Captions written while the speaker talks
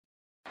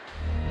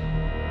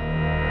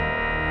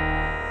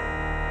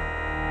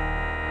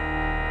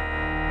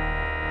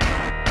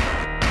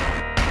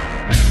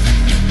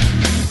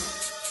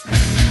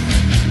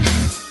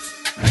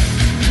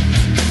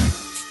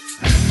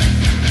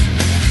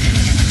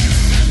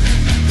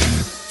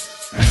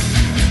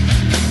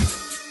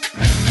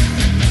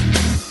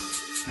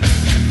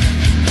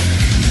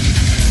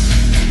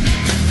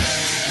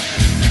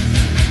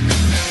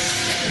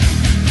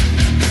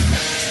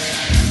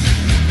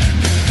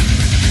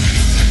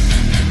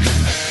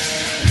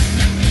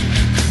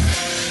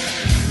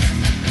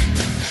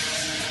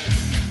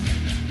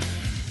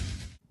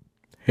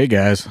Hey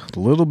guys, a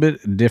little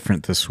bit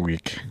different this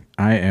week.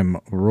 I am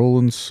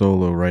rolling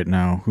solo right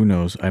now. Who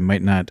knows? I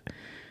might not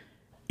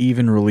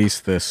even release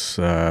this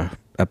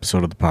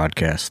episode of the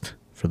podcast.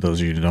 For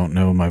those of you who don't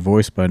know my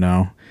voice by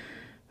now,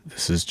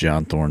 this is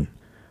John Thorne.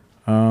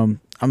 I'm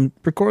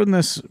recording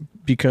this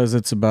because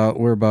we're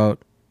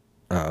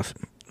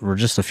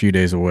just a few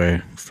days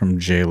away from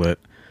JLIT,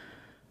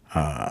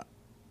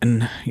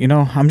 and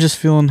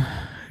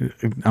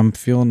I'm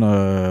feeling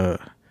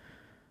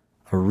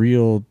a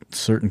real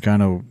certain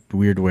kind of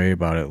weird way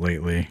about it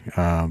lately.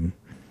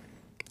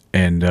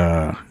 And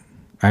I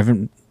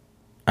haven't,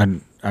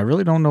 I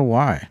really don't know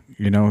why.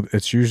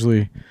 It's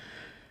usually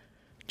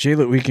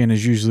JLIT weekend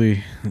is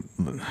usually,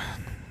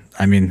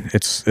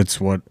 it's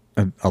what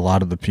a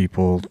lot of the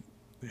people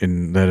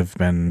that have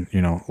been,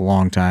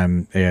 long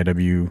time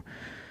AIW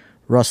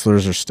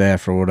wrestlers or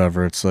staff or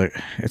whatever. It's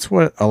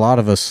what a lot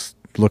of us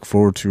look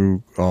forward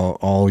to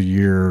all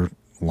year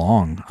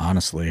long,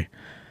 honestly.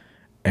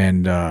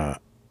 And,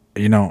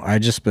 I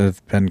just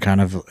have been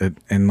kind of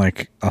in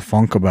like a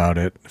funk about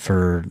it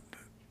for,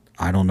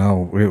 I don't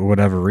know,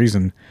 whatever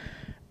reason.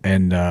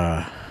 And,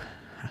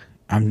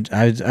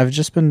 I've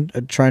just been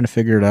trying to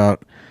figure it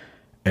out.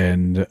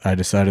 And I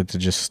decided to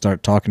just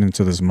start talking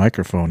into this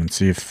microphone and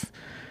see if,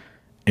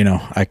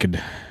 I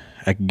could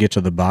get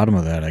to the bottom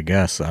of that, I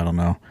guess. I don't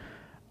know.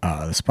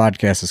 This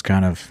podcast is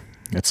kind of,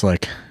 it's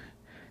like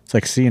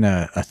seeing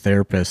a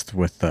therapist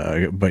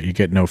but you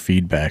get no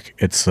feedback.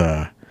 It's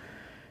a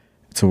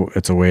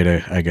way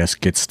to, I guess,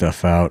 get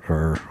stuff out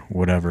or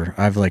whatever.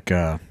 I've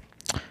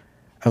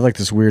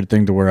this weird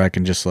thing to where I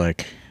can just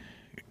like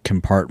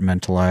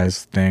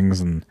compartmentalize things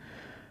and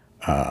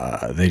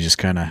they just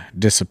kind of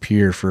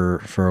disappear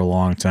for a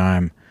long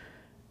time.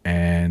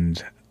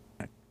 And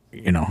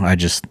I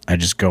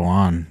just go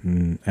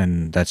on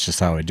and that's just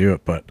how I do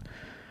it. But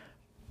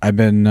I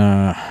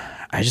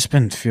just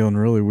been feeling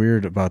really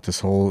weird about this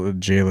whole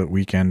JLIT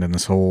weekend and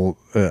this whole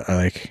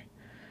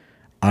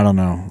I don't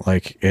know,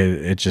 like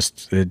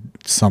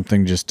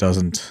something just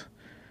doesn't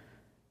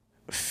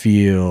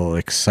feel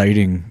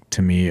exciting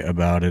to me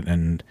about it.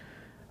 And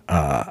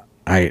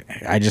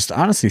I just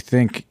honestly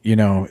think,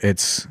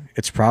 it's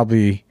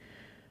probably,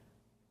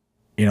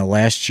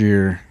 last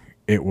year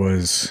it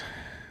was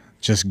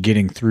just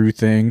getting through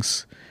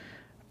things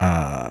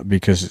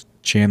because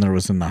Chandler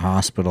was in the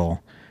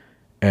hospital.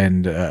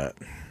 And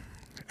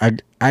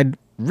I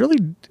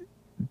really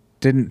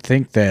didn't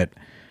think that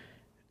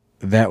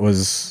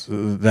was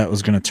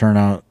going to turn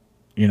out,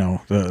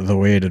 the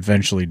way it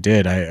eventually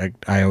did. I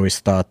always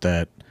thought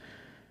that,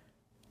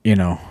 he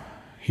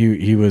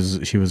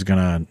was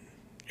going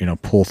to,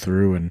 pull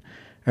through and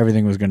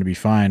everything was going to be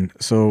fine.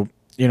 So,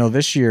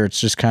 this year it's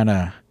just kind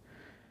of,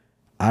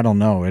 I don't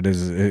know.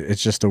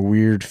 It's just a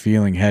weird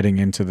feeling heading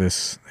into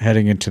this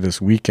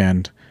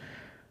weekend.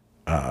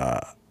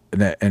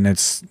 And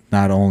it's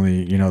not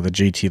only, the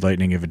JT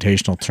Lightning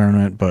Invitational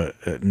Tournament,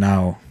 but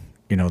now,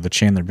 the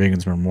Chandler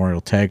Biggins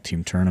Memorial Tag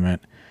Team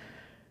Tournament.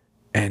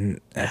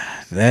 And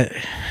that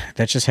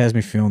just has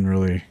me feeling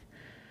really,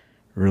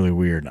 really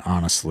weird,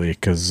 honestly,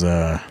 because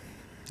I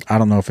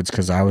don't know if it's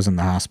because I was in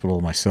the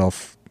hospital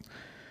myself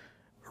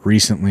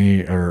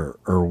recently or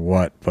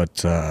what,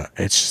 but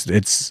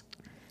it's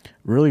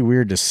really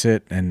weird to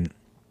sit and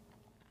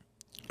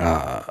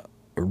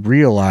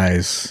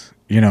realize,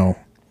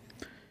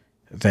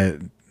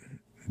 that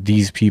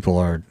these people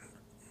are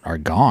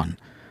gone,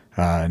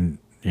 and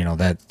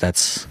that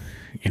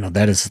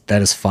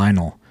is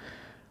final.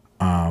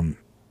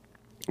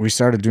 We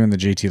started doing the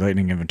JT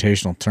Lightning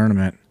Invitational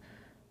Tournament.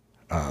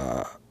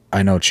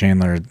 I know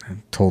Chandler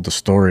told the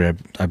story,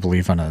 I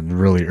believe, on a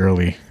really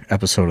early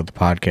episode of the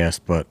podcast,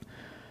 but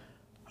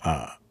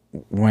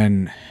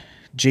when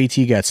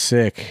JT got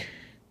sick,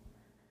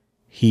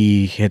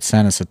 he had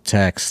sent us a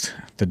text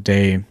the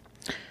day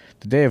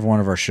of one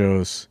of our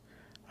shows.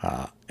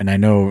 And I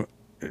know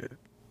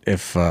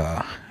if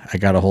I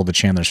got a hold of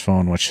Chandler's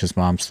phone, which his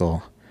mom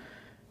still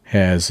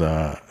has,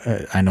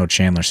 I know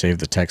Chandler saved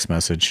the text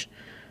message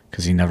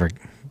because he never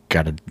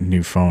got a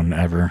new phone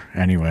ever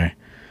anyway.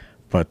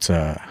 But,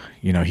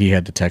 he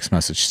had the text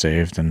message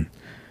saved, and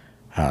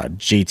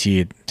JT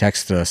had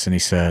texted us and he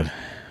said,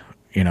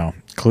 he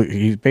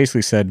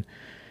basically said,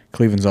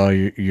 Cleveland's all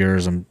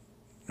yours. I'm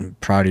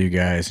proud of you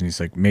guys. And he's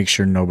like, make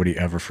sure nobody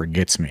ever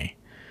forgets me.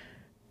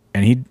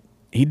 And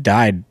he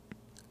died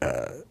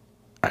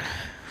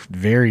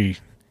very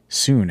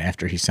soon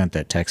after he sent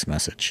that text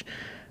message.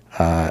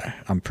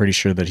 I'm pretty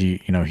sure that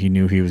he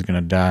knew he was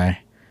going to die.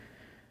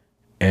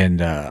 And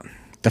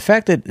the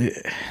fact that,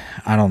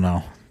 I don't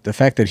know, the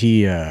fact that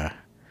he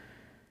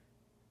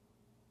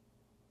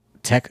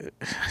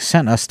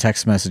sent us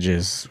text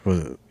messages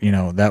was,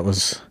 that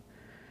was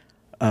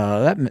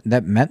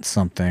that meant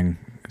something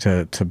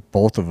to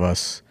both of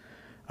us.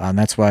 And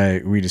that's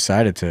why we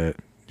decided to,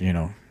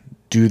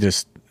 do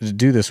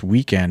this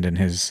weekend in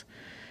his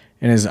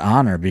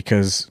honor,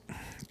 because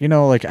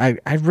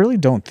I really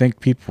don't think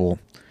people,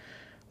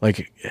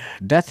 like,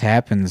 death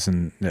happens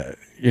and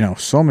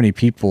so many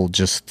people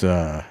just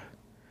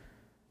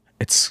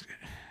it's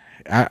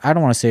I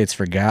don't want to say it's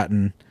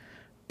forgotten,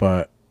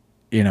 but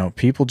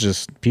people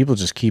just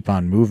keep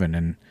on moving,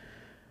 and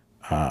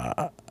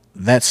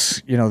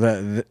that's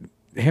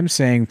him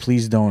saying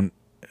please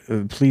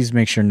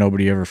make sure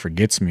nobody ever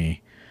forgets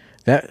me.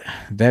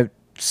 That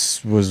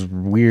was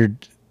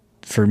weird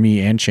for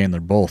me and Chandler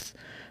both.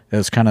 That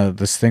was kind of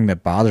this thing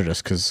that bothered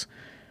us because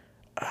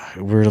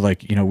we're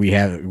like, we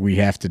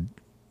have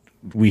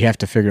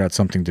to figure out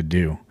something to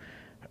do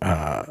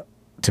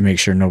to make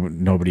sure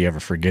nobody ever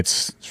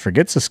forgets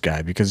this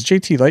guy, because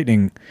JT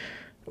Lightning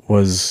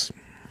was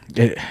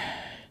it.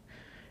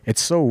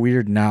 It's so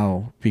weird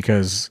now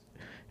because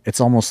it's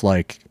almost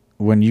like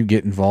when you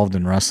get involved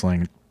in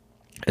wrestling,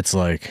 it's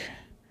like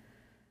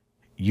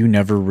you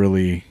never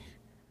really.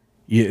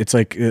 It's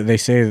like they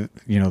say,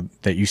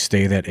 that you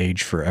stay that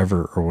age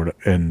forever or what,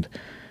 and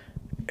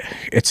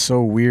it's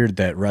so weird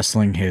that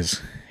wrestling has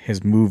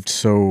moved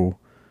so.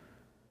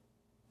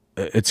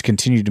 It's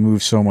continued to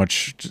move so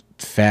much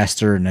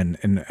faster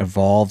and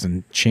evolved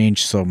and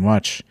changed so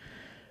much,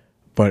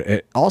 but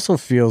it also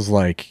feels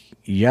like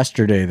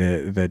yesterday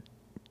that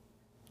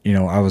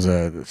I was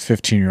a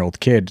 15-year-old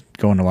kid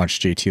going to watch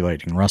JT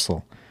Lightning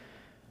wrestle.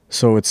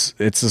 So it's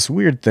this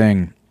weird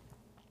thing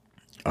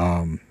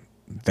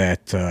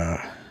that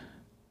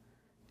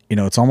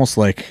it's almost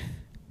like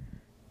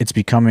it's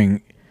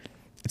becoming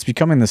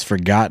this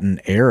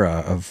forgotten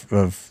era of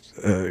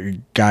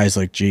guys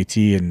like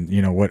JT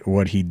and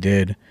what he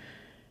did.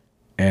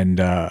 And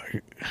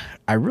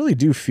I really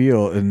do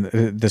feel, and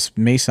this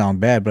may sound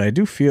bad, but I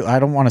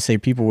don't want to say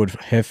people would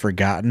have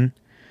forgotten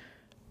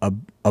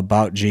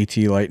about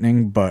JT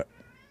Lightning, but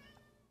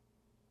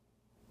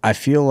I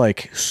feel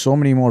like so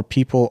many more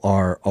people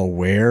are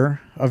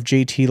aware of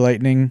JT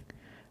Lightning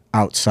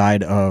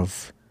outside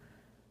of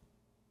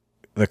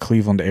the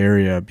Cleveland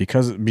area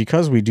because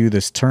we do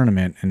this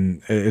tournament,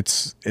 and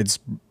he's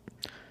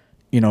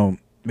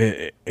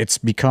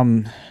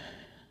become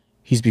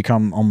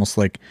almost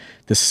like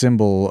the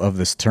symbol of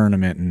this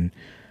tournament,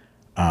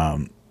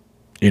 and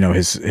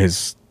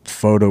his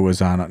photo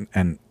is on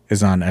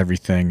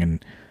everything,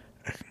 and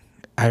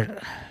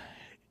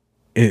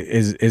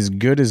as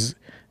good as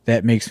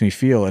that makes me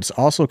feel, it's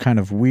also kind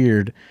of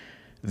weird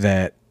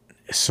that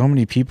so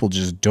many people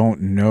just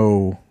don't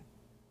know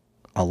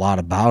a lot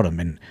about him.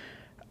 And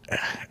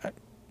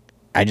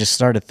I just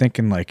started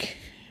thinking, like,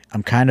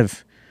 I'm kind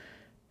of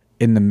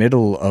in the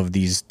middle of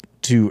these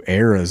two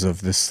eras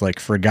of this like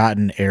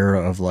forgotten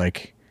era of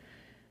like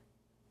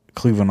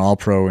Cleveland All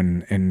Pro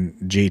and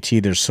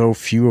JT. There's so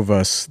few of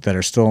us that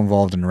are still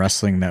involved in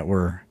wrestling that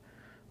were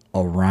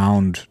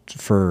around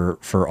for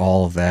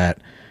all of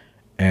that.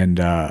 And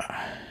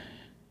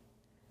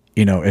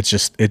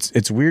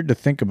it's weird to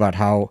think about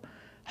how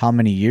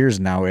many years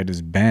now it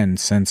has been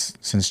since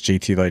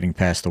JT Lightning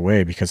passed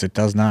away, because it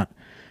does not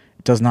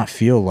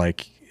feel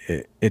like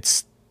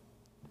it's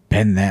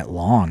been that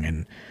long.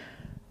 And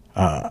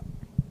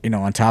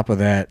on top of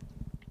that,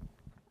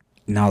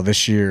 now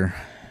this year,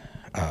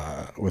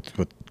 with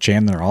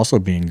Chandler also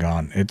being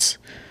gone,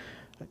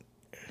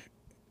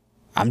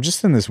 I'm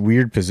just in this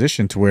weird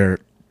position to where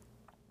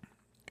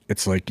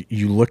it's like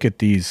you look at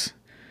these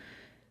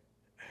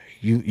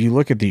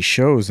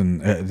shows,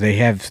 and they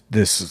have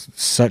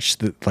such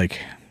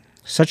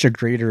a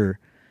greater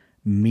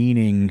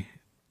meaning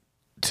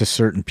to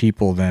certain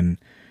people than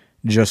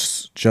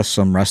just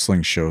some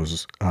wrestling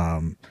shows.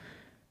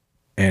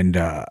 And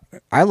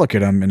I look at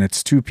them, and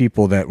it's two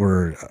people that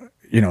were,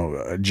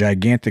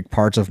 gigantic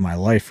parts of my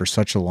life for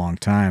such a long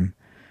time.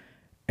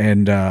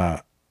 And,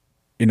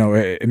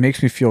 it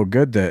makes me feel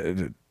good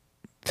to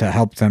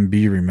help them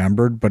be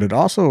remembered, but it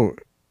also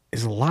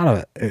is a lot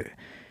of,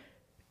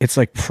 it's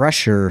like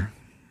pressure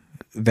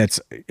that's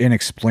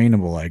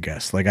inexplainable, I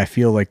guess. Like, I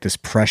feel like this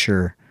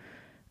pressure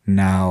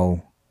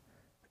now,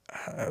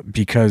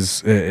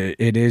 because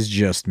it is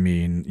just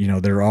me, and,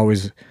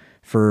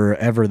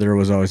 forever there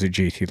was always a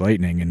JT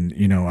Lightning, and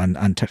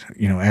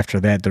after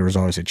that there was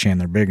always a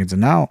Chandler Biggins,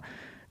 and now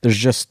there's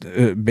just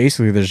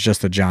basically there's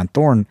just a John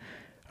Thorne,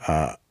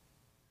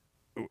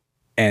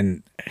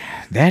 and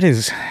that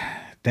is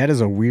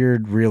a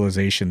weird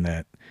realization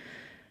that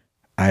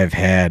I've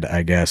had,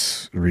 I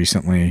guess,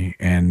 recently,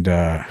 and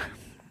I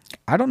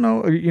don't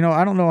know,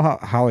 I don't know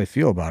how I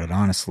feel about it,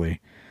 honestly,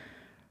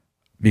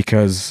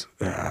 because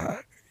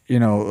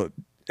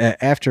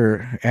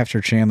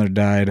after Chandler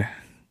died,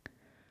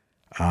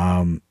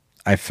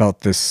 I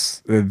felt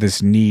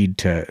this need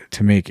to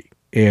make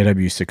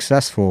AIW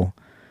successful,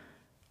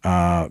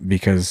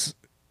 because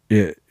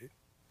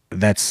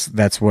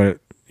that's what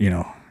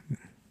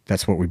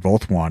that's what we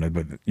both wanted.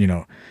 But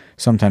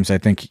sometimes I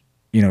think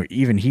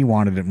even he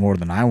wanted it more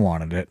than I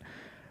wanted it,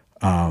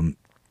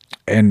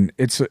 and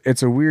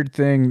it's a weird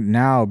thing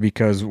now,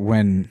 because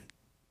when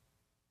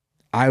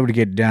I would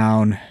get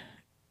down,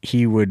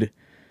 he would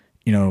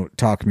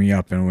talk me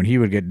up, and when he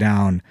would get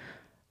down,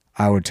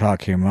 I would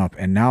talk him up.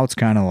 And now it's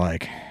kind of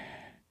like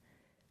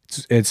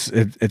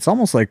it's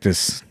almost like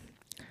this.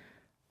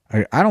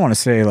 I don't want to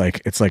say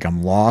like it's like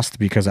I'm lost,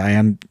 because I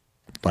am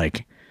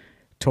like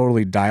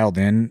totally dialed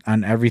in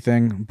on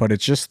everything, but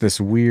it's just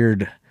this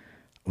weird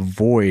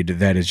void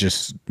that is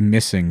just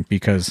missing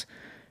because,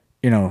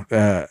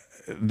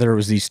 there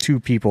was these two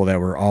people that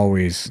were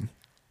always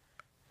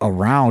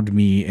around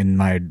me in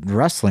my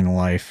wrestling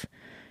life.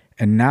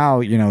 And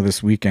now,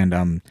 this weekend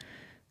I'm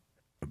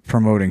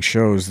promoting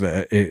shows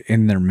that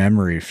in their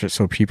memory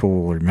so people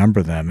will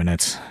remember them. And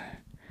it's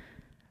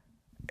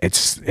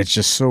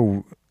just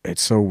so,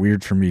 it's so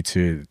weird for me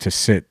to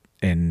sit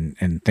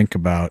and think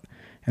about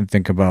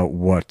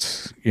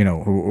what,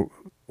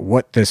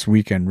 what this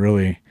weekend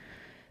really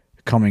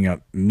coming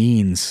up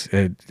means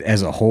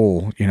as a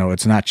whole.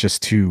 It's not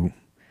just 2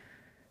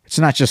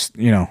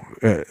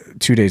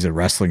 days of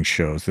wrestling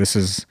shows. This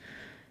is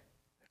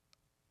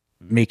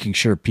making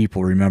sure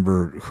people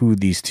remember who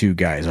these two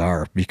guys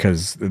are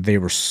because they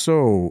were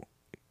so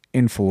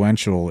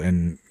influential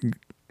in,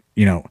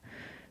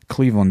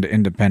 Cleveland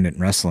independent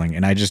wrestling.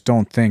 And I just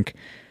don't think,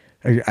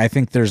 I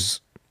think there's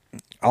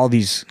all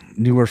these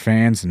newer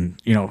fans and,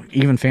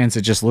 even fans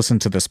that just listen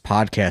to this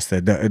podcast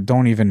that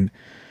don't even,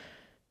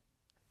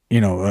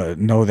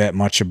 know that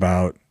much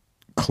about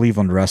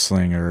Cleveland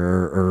wrestling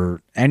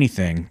or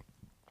anything,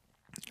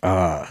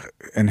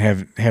 and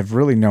have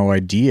really no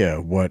idea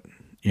what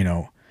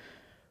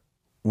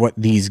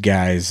these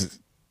guys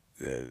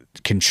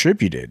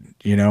contributed.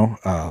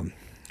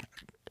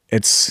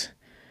 It's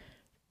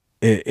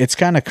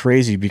kind of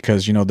crazy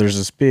because there's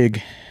this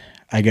big,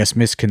 I guess,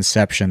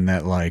 misconception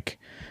that like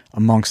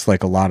amongst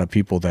like a lot of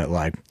people that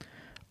like,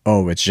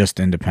 oh, it's just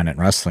independent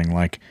wrestling,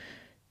 like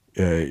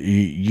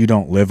you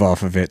don't live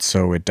off of it,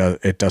 so it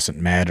doesn't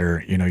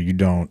matter. You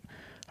don't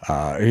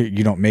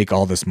make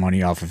all this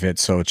money off of it,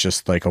 so it's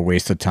just like a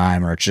waste of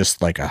time, or it's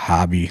just like a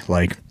hobby.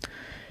 Like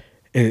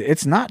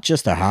it's not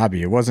just a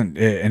hobby. It wasn't,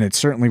 and it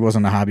certainly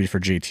wasn't a hobby for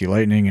JT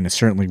Lightning, and it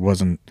certainly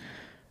wasn't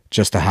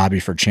just a hobby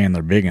for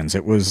Chandler Biggins.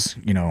 It was,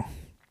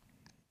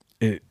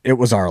 it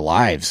was our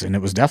lives, and it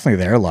was definitely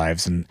their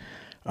lives. And,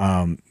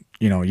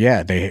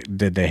 yeah,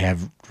 they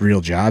have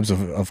real jobs,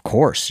 of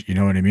course, you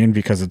know what I mean?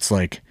 Because it's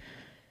like,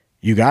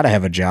 you got to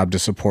have a job to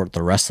support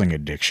the wrestling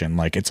addiction.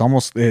 Like it's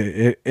almost,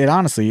 it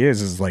honestly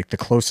is like the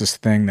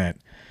closest thing that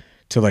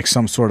to like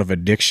some sort of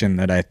addiction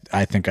that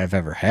I think I've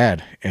ever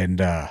had.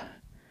 And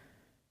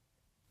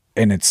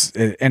it's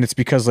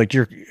because like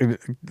you're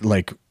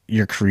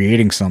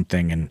creating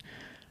something, and,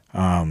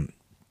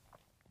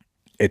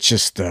 it's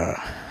just, I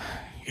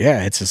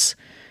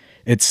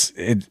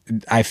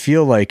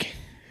feel like,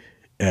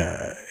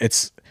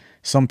 it's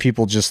some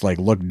people just like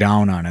look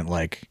down on it.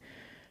 Like,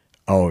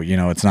 oh,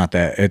 it's not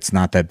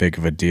that big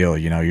of a deal.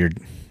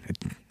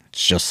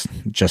 It's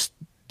just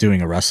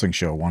doing a wrestling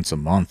show once a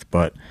month.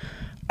 But,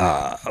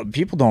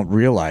 people don't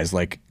realize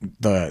like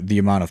the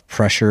amount of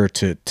pressure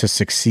to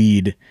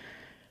succeed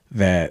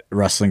that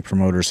wrestling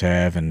promoters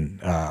have,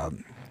 and,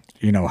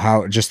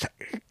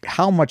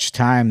 how much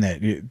time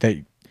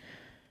that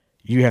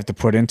you have to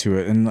put into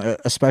it. And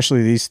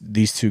especially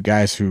these two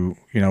guys who,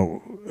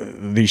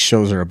 these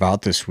shows are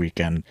about this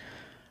weekend,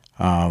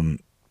 they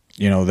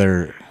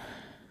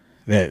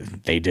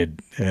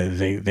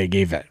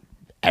gave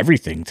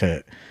everything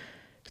to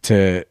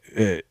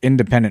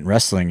independent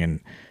wrestling. And,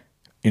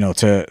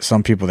 to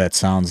some people that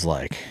sounds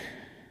like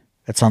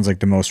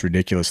the most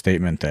ridiculous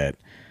statement that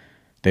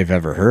they've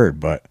ever heard.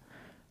 But,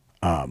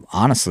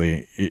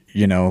 honestly,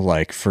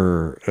 like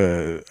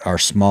for, our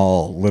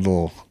small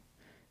little,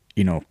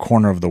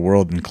 corner of the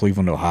world in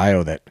Cleveland,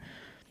 Ohio, that,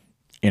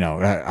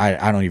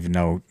 I don't even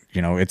know,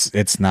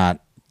 it's not,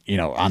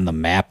 on the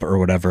map or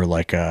whatever,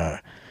 like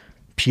a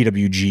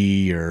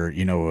PWG or,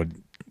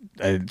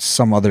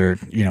 some other,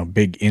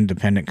 big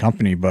independent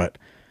company. But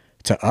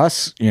to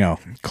us,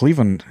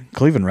 Cleveland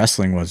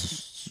wrestling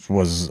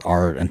was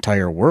our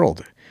entire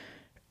world.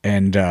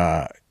 And,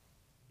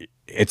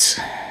 it's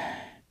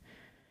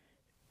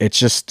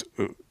just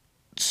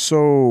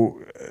so,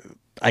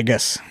 I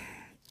guess,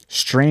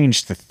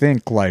 strange to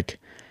think like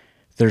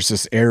there's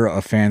this era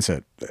of fans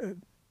that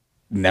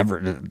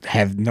never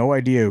have no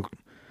idea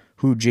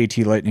who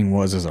JT Lightning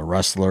was as a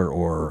wrestler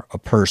or a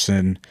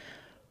person,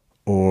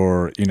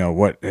 or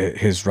what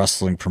his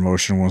wrestling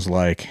promotion was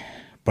like,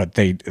 but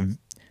they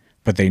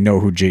know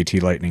who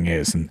JT Lightning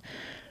is. And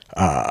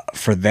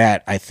for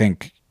that, I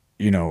think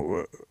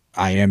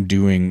I am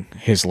doing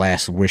his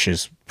last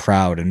wishes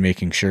proud and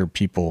making sure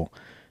people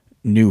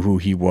knew who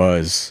he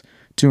was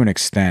to an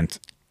extent.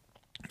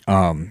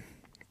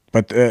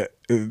 But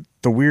the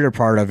weirder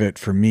part of it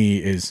for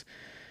me is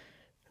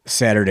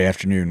Saturday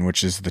afternoon,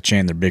 which is the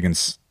Chandler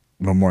Biggins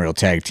Memorial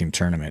Tag Team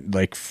Tournament.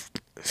 Like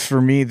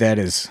for me,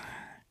 that's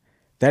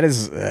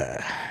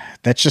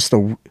just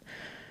a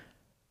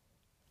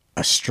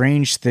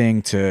strange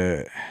thing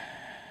to,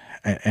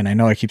 and I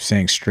know I keep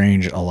saying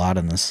strange a lot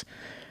in this,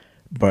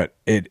 but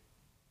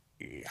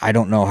I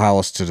don't know how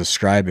else to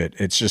describe it.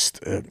 It's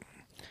just,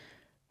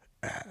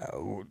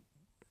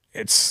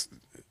 it's,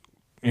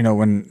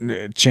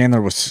 when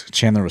Chandler was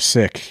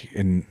sick,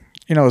 and,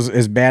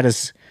 as bad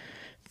as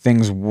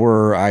things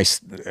were, I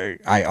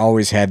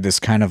always had this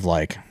kind of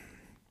like,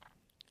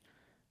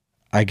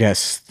 I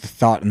guess the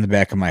thought in the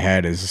back of my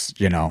head is,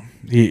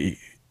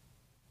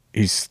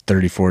 he's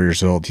 34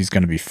 years old. He's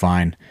going to be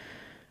fine.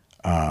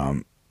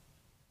 And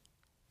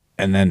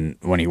then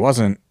when he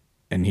wasn't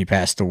and he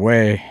passed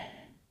away,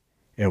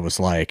 it was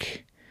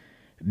like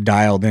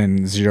dialed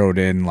in, zeroed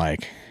in,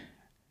 like,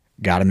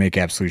 gotta make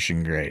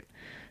Absolution great.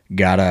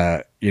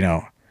 Gotta,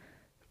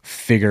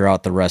 figure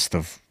out the rest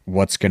of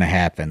what's going to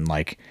happen.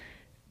 Like,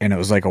 and it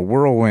was like a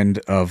whirlwind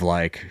of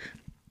like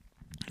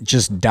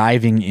just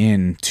diving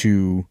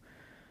into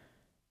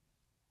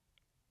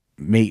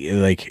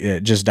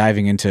just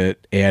diving into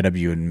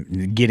AIW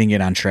and getting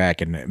it on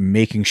track and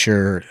making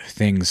sure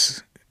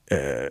things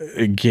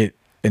get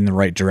in the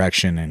right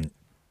direction, and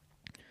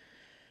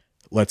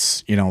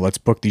let's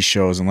book these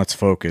shows and let's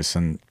focus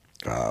and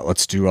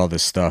let's do all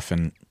this stuff.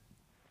 And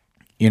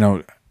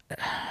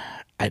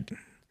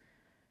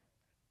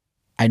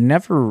I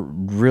never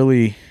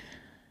really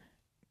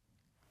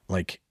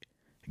like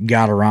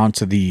got around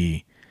to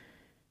the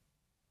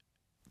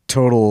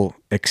total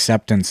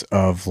acceptance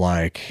of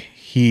like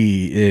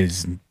he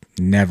is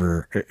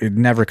never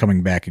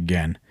coming back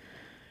again.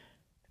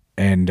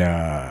 And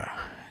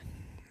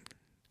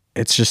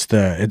it's just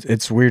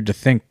it's weird to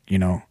think,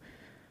 in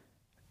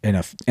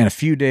a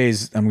few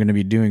days I'm going to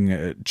be doing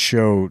a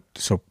show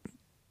so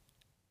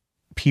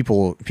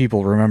people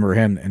remember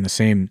him in the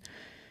same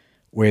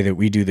way that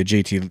we do the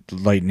JT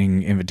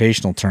Lightning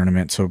Invitational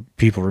Tournament, so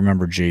people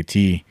remember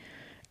JT.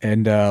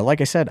 And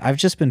like I said, I've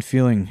just been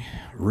feeling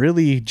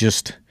really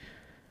just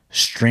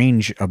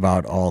strange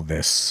about all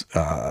this.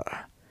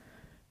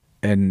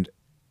 And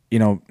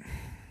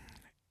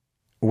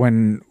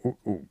when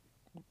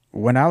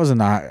I was in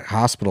the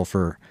hospital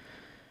for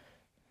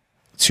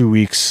 2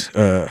 weeks,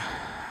 about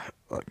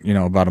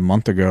a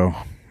month ago,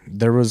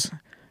 there was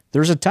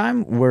a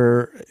time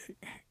where,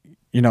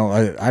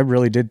 I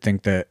really did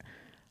think that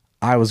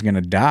I was going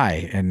to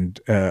die. And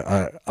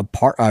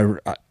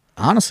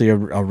honestly, a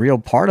real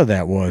part of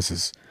that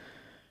is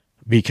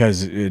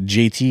because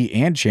JT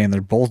and Chandler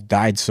both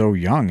died so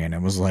young. And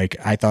it was like,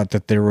 I thought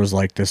that there was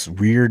like this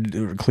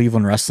weird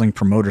Cleveland wrestling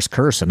promoter's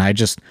curse. And I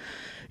just,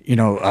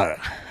 I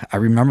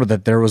remember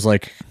that there was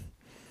like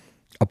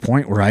a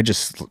point where I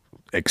just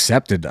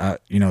accepted,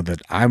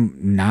 that I'm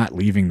not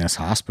leaving this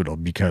hospital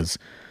because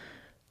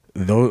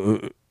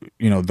those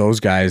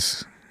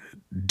guys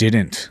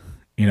didn't,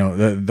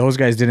 those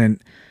guys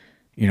didn't,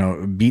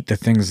 beat the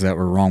things that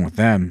were wrong with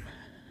them.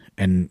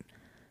 And,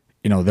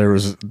 there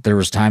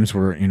was times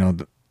where,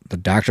 the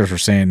doctors were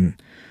saying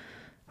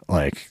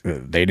like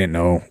they didn't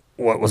know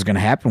what was going to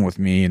happen with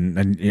me.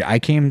 And I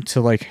came to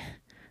like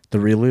the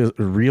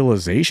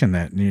realization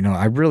that,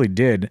 I really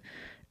did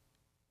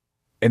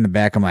in the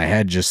back of my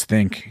head just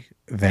think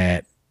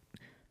that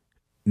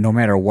no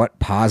matter what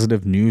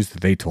positive news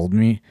that they told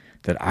me,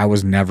 that I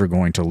was never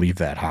going to leave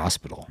that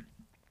hospital.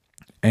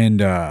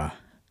 And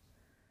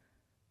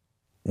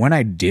when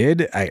I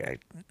did, I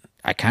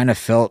kind of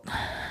felt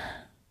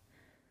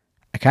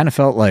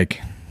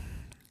like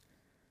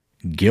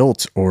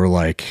guilt, or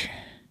like,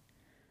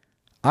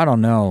 I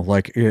don't know,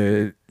 like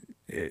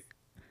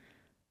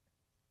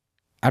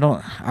I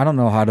don't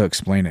know how to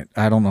explain it.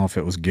 I don't know if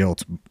it was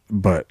guilt,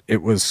 but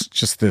it was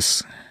just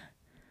this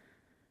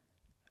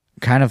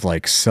kind of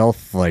like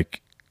self,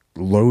 like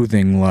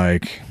loathing,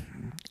 like,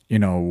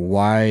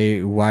 why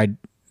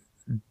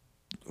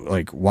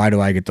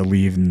do I get to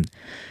leave and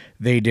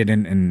they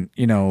didn't? And,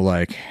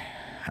 like,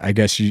 I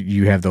guess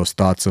you have those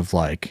thoughts of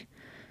like,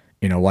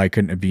 why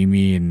couldn't it be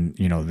me? And,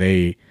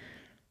 they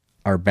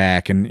are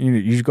back, and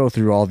you go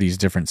through all these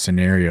different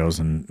scenarios,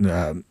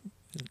 and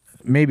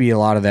maybe a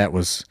lot of that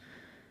was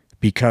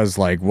because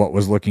like what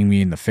was looking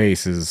me in the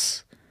face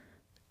is,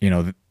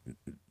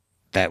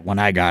 that when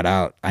I got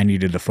out, I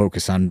needed to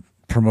focus on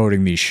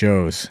promoting these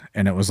shows.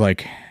 And it was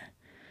like,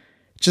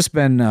 just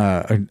been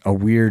a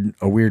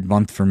weird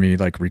month for me,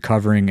 like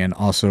recovering and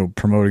also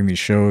promoting these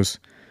shows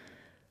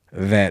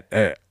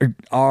that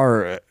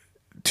are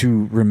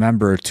to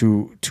remember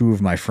two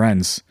of my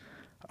friends.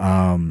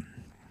 And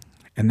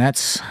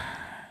that's,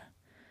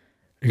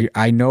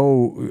 I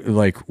know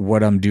like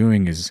what I'm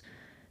doing is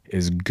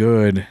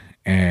good,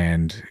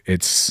 and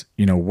it's,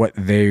 what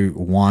they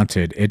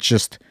wanted. It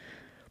just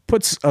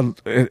puts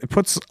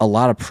a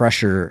lot of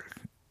pressure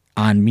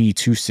on me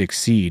to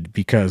succeed,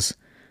 because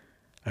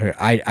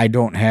I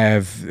don't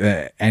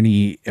have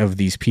any of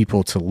these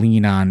people to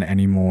lean on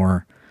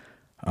anymore.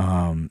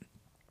 And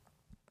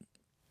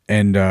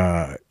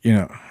I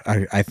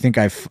think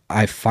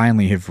I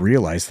finally have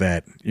realized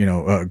that,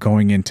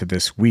 going into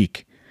this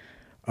week,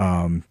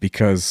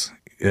 because,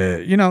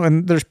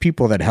 and there's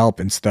people that help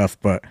and stuff,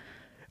 but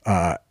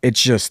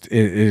it's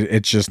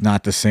just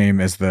not the same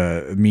as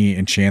the me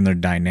and Chandler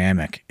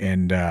dynamic.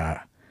 And,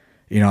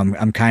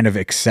 I'm kind of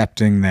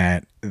accepting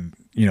that,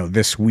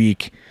 this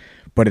week,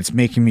 but it's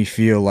making me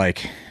feel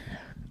like,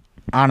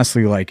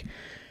 honestly, like,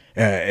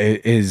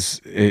 it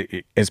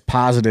is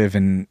positive.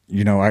 And,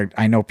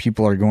 I know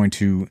people are there's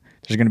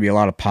going to be a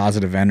lot of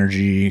positive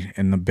energy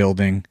in the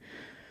building,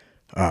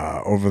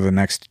 over the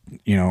next,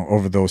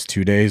 over those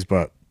 2 days.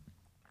 But,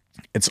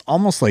 it's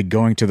almost like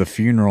going to the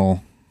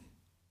funeral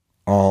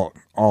all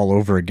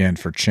over again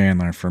for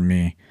Chandler for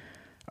me,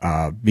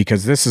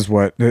 because this is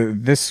what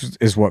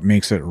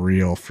makes it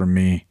real for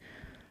me,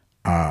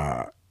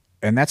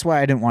 and that's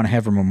why I didn't want to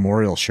have a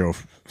memorial show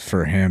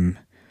for him.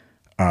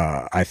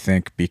 I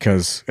think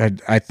because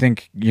I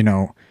think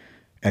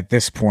at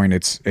this point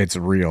it's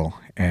real,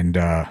 and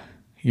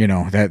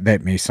that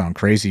may sound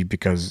crazy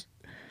because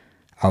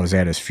I was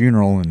at his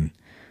funeral and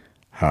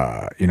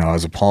I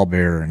was a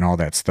pallbearer and all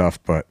that stuff,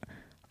 but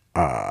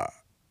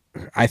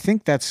I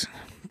think that's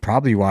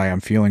probably why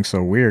I'm feeling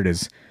so weird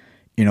is,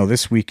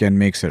 this weekend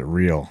makes it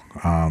real.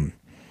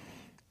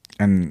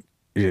 And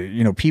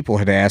people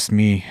had asked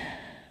me,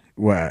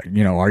 well,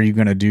 are you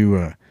going to do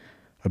a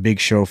big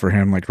show for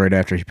him like right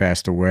after he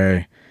passed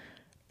away?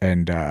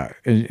 And I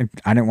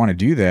didn't want to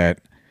do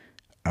that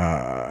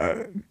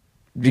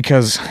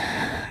because,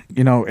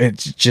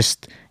 it's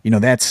just,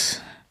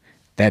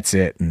 that's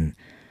it. And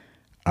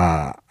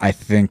I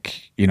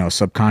think,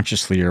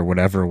 subconsciously or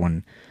whatever,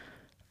 when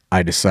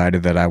I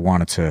decided that I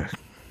wanted to,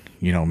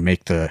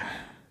 make the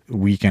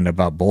weekend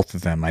about both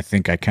of them, I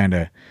think I kind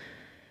of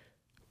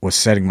was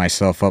setting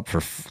myself up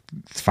for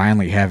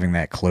finally having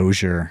that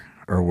closure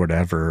or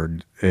whatever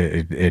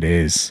it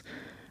is,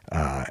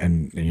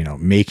 and,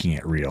 making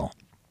it real.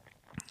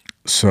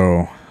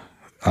 So,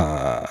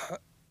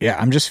 yeah,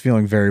 I'm just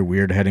feeling very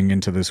weird heading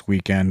into this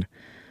weekend.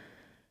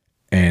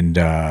 And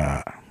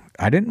I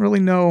didn't really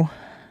know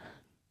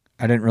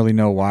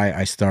why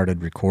I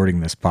started recording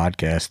this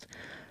podcast,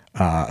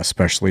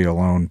 especially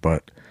alone,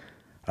 but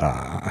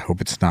I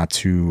hope it's not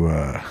too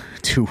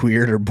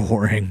weird or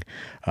boring.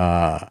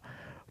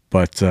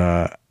 But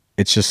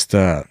it's just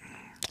I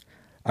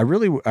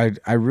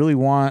really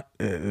want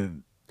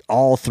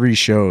all three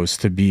shows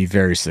to be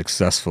very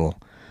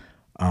successful.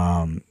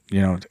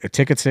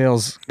 Ticket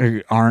sales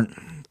aren't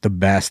the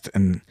best,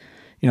 and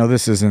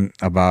this isn't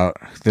about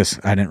this.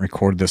 I didn't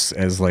record this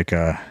as like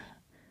a,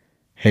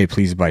 hey,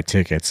 please buy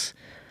tickets.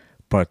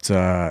 But,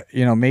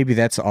 maybe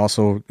that's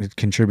also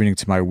contributing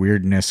to my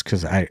weirdness,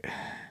 because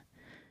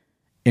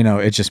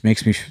it just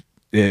makes me,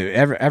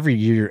 every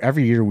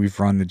year we've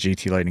run the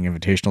JT Lightning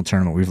Invitational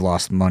Tournament, we've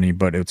lost money,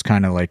 but it's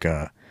kind of like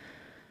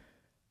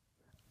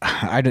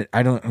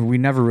we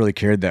never really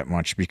cared that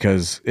much,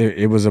 because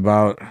it was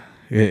about,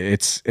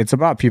 it's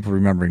about people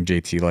remembering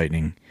JT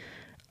Lightning.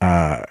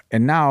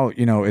 And now,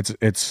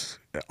 it's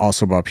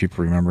also about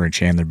people remembering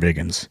Chandler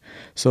Biggins.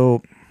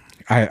 So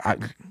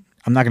I'm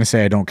not going to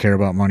say I don't care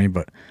about money,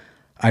 but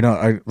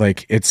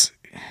it's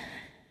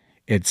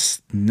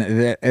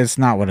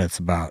not what it's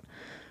about.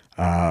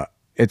 I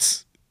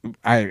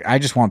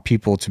just want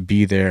people to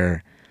be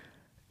there.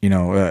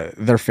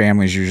 Their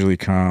families usually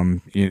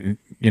come,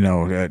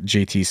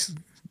 JT's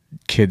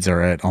kids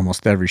are at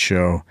almost every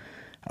show.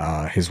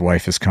 His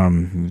wife has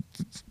come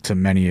to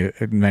many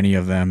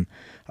of them,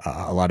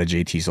 a lot of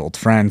JT's old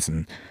friends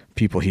and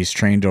people he's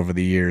trained over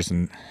the years.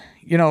 And,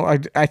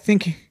 I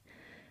think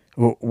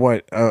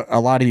what a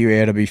lot of you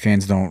AWB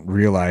fans don't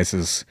realize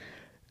is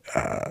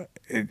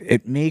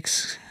it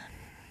makes,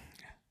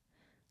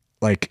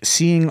 like,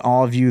 seeing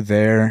all of you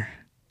there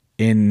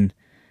in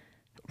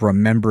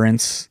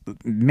remembrance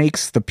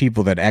makes the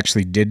people that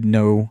actually did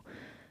know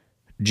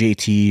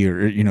JT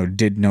or,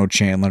 did know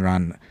Chandler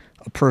on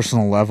a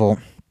personal level,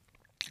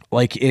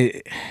 like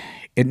it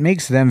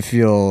makes them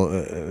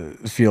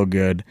feel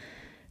good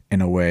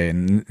in a way.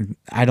 And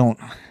I don't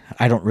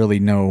really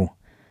know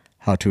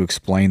how to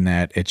explain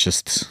that. It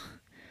just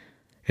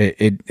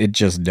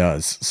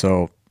does.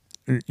 So,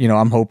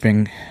 I'm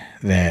hoping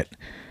that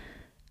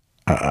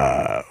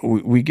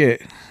we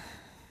get,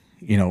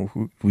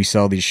 we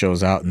sell these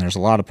shows out, and there's a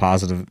lot of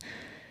positive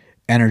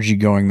energy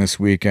going this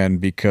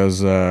weekend, because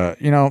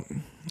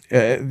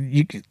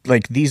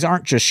these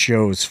aren't just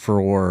shows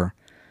for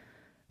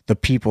the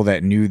people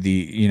that knew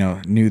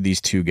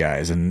these two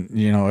guys. And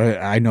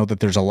I know that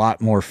there's a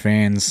lot more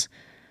fans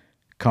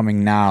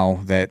coming now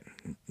that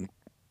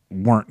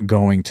weren't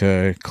going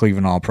to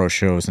Cleveland All Pro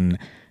shows and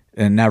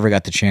never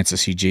got the chance to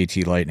see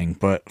JT Lightning.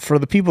 But for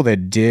the people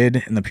that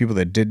did, and the people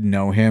that did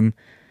know him,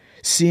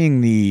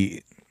 seeing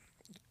the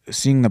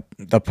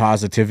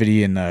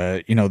positivity and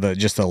the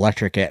just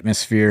electric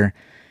atmosphere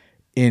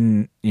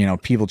in,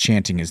 people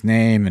chanting his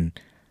name and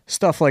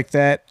stuff like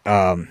that,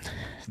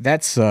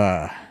 that's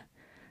a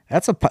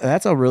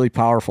really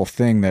powerful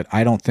thing that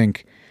I don't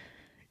think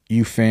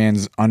you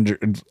fans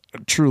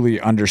truly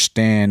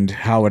understand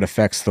how it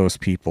affects those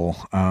people.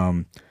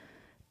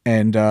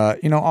 And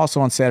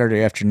also on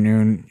Saturday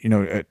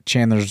afternoon,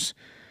 Chandler's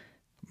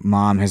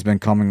mom has been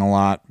coming a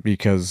lot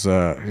because,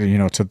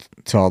 to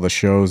all the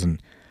shows,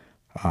 and,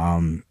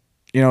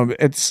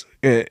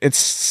 it's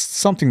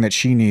something that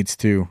she needs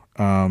to.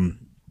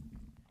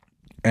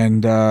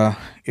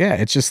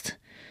 It's just,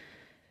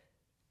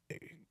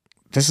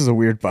 this is a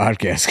weird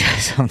podcast,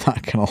 guys. I'm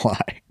not going to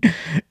lie,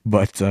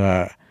 but,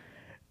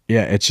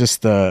 it's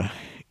just,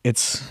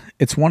 it's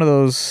one of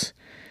those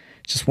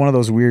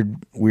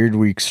weird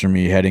weeks for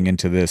me heading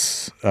into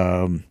this.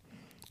 And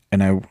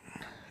I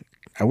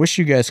wish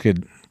you guys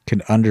could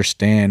could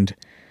understand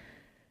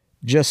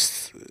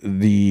just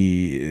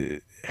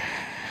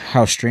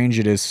how strange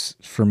it is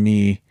for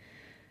me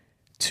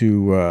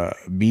to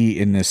be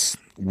in this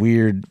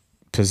weird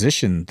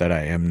position that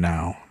I am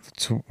now,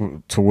 to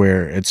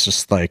where it's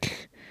just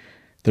like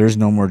there's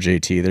no more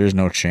JT, there's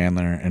no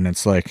Chandler, and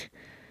it's like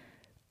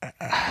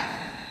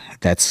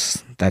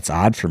that's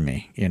odd for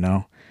me, you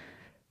know.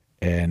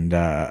 And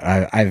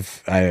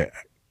I've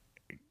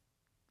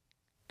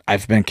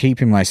been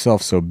keeping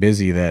myself so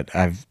busy that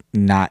I've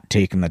not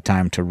taken the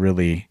time to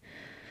really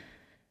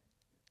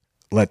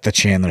let the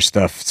Chandler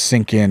stuff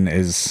sink in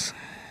as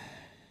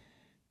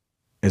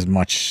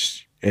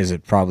much as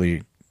it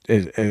probably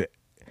is.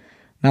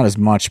 Not as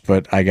much,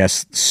 but I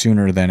guess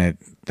sooner than it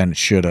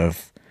should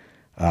have.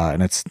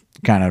 And it's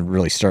kind of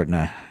really starting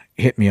to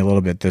hit me a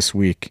little bit this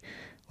week,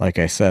 like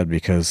I said,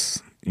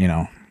 because, you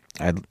know,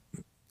 I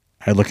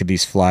look at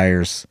these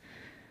flyers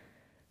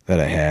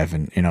that I have,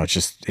 and, you know, it's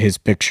just his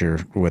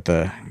picture with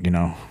the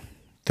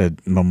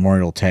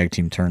Memorial Tag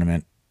Team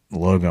Tournament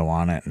logo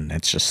on it, and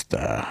it's just,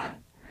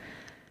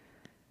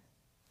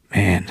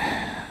 man,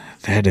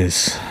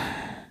 this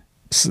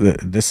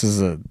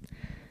is a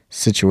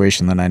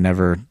situation that I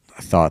never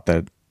thought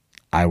that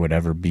I would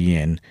ever be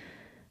in.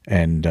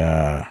 And,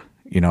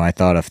 you know, I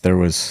thought if there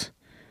was,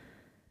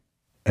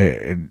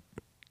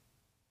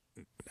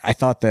 I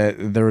thought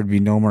that there would be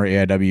no more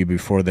AIW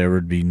before there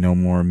would be no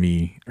more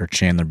me or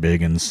Chandler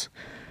Biggins.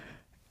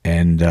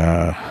 And,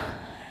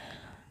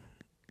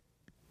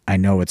 I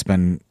know it's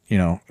been, you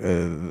know,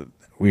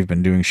 we've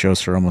been doing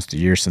shows for almost a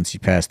year since he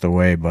passed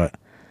away, but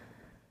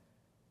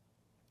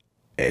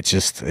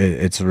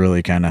it's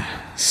really kind of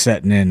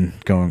setting in,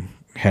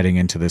 heading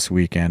into this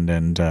weekend.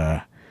 And,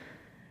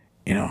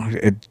 you know,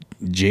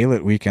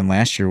 JLIT weekend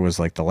last year was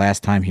like the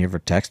last time he ever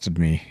texted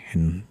me,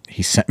 and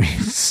he sent me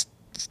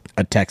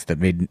a text that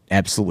made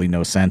absolutely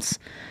no sense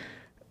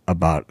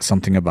about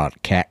something about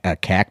a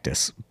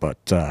cactus.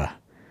 But,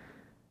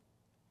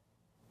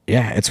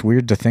 yeah, it's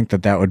weird to think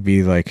that would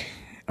be like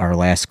our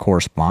last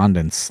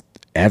correspondence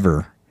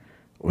ever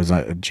was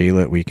a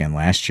JLIT weekend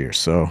last year.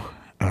 So,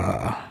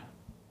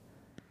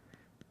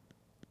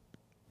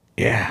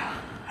 yeah,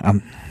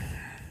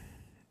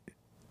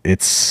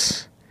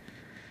 it's,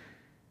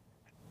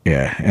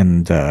 yeah.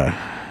 And,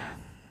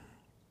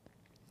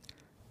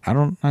 I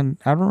don't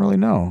really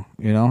know,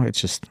 you know, it's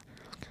just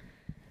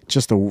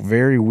a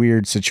very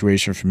weird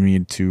situation for me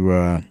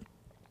to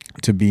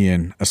be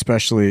in,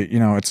 especially, you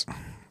know, it's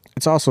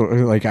also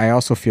like, I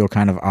also feel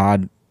kind of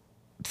odd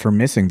for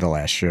missing the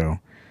last show.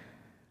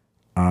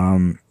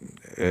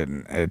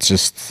 It's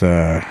just,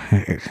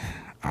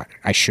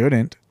 I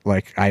shouldn't,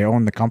 like, I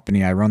own the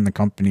company, I run the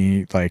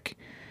company, like,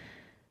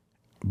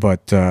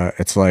 but,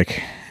 it's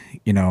like,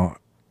 you know,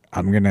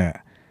 I'm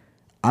gonna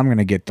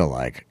get the,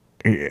 like,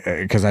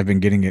 because I've been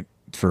getting it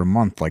for a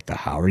month, like the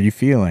how are you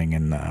feeling,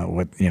 and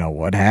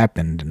what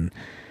happened, and,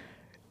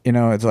 you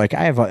know, it's like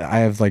I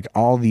have like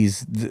all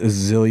these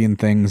zillion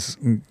things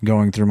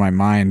going through my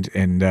mind,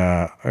 and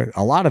a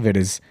lot of it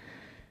is,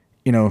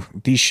 you know,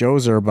 these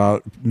shows are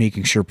about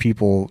making sure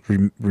people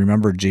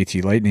remember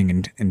JT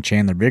Lightning and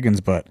Chandler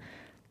Biggins, but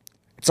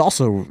it's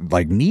also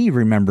like me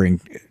remembering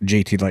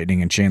JT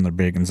Lightning and Chandler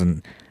Biggins,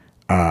 and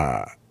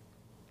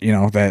you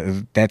know,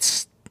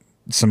 that's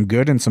some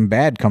good and some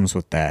bad comes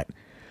with that.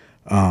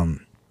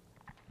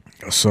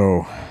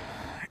 So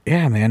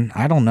yeah, man,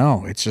 I don't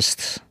know.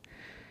 It's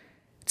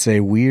a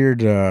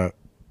weird,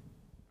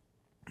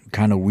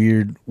 kind of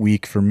weird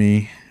week for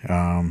me.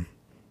 And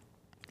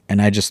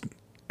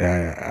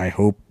I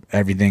hope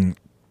everything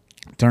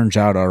turns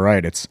out all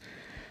right. It's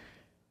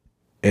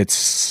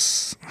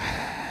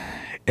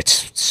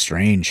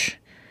strange.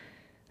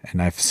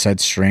 And I've said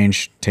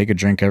strange, take a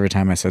drink every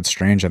time I said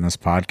strange on this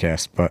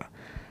podcast, but,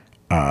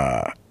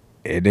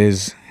 it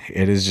is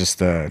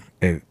just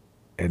an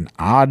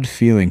odd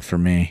feeling for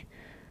me,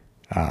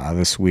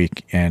 this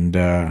week. And,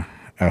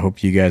 I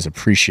hope you guys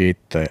appreciate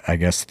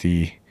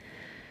the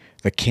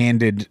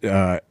candid,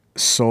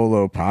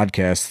 solo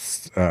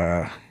podcasts,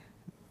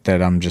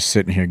 that I'm just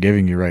sitting here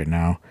giving you right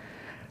now.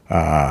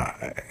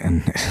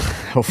 And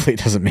hopefully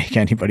it doesn't make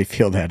anybody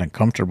feel that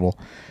uncomfortable,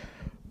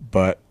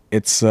 but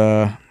it's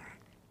going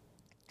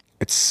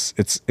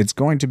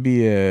to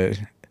be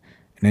an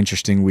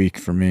interesting week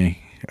for me,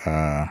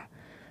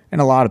 and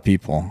a lot of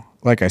people.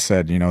 Like I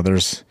said, you know,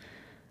 there's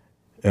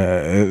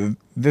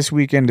this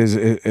weekend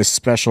is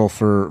special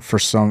for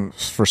some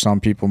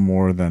people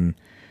more than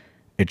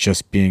it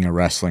just being a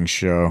wrestling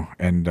show,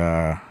 and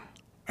I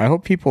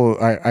hope people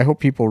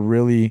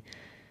really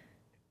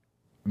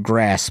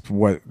grasp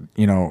what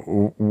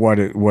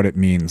it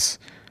means.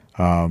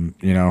 You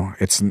know,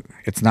 it's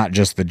not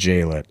just the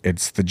JLIT,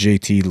 it's the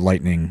JT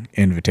Lightning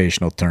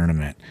Invitational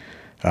Tournament.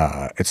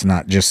 It's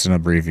not just an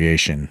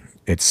abbreviation.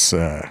 It's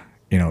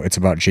it's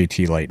about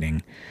JT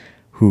Lightning,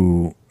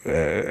 who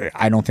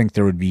I don't think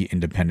there would be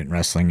independent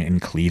wrestling in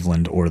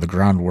Cleveland or the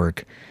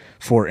groundwork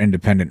for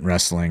independent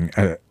wrestling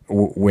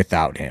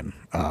without him.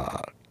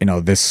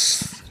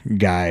 This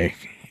guy,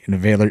 in a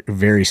very,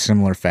 very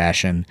similar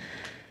fashion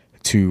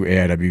to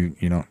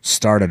AIW,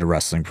 started a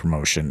wrestling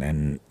promotion,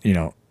 and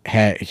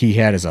he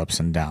had his ups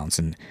and downs,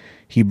 and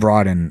he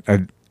brought in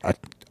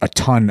a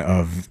ton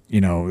of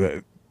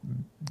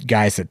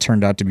guys that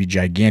turned out to be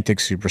gigantic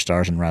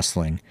superstars in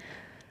wrestling,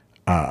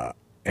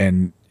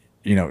 and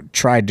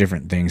tried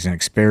different things and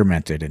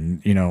experimented,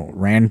 and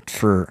ran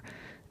for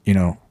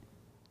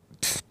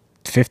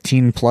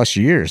 15 plus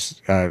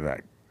years.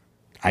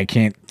 I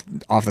can't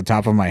off the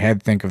top of my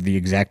head think of the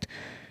exact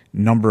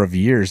number of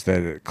years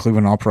that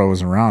Cleveland All Pro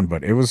was around,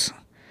 but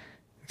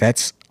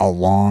that's a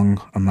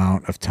long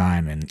amount of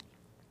time. And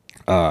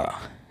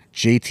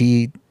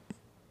JT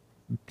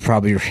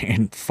probably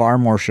ran far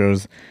more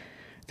shows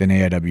than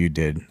AIW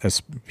did.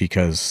 That's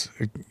because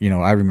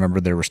I remember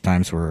there was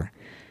times where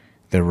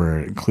there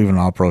were Cleveland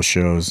All Pro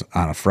shows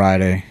on a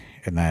Friday,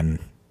 and then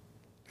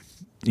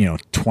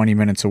 20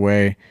 minutes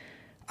away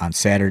on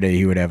Saturday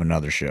he would have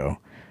another show.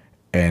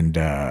 And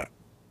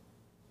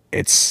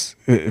it's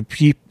a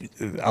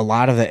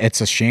lot of that.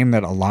 It's a shame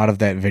that a lot of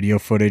that video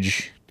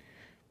footage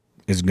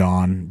is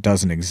gone,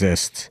 doesn't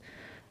exist,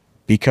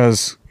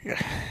 because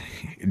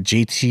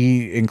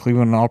JT in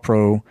Cleveland All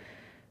Pro,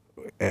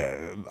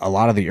 a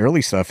lot of the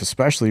early stuff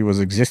especially was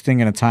existing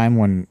in a time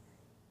when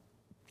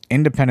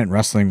independent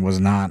wrestling was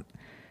not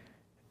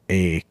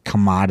a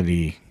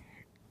commodity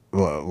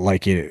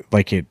like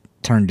it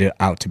turned it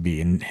out to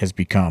be and has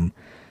become.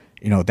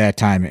 At that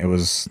time it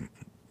was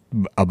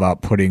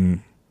about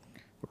putting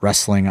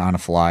wrestling on a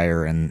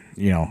flyer and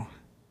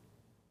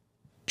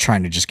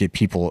trying to just get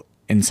people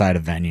inside a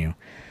venue.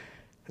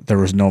 There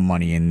was no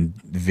money in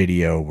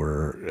video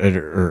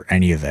or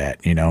any of that.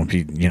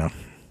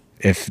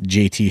 If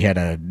JT had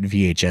a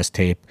VHS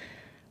tape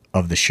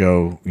of the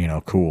show,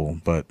 cool,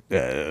 but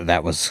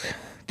that was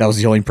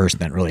the only person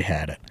that really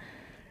had it.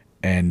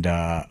 And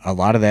a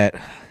lot of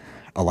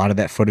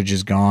that footage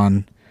is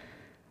gone.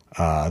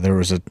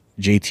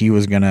 JT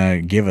was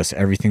gonna give us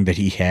everything that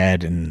he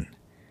had, and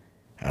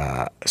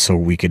so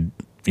we could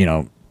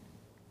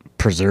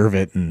preserve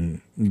it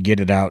and get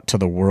it out to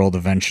the world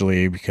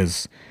eventually,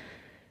 because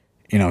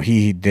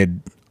he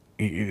did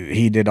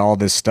all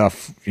this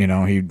stuff.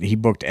 He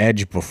booked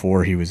Edge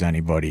before he was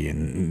anybody,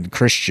 and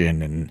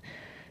Christian, and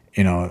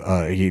he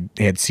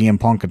had CM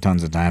Punk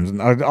tons of times, and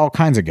all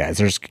kinds of guys.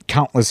 There's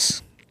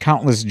countless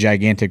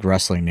gigantic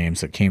wrestling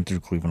names that came through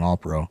Cleveland All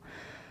Pro,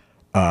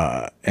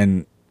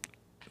 and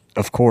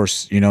of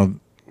course,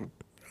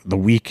 the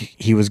week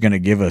he was going to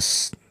give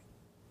us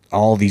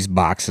all these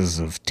boxes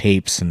of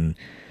tapes and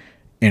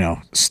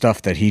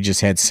stuff that he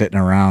just had sitting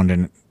around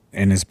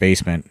in his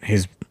basement.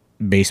 His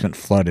basement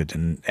flooded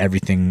and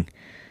everything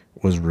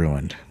was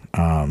ruined.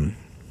 And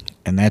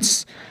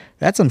that's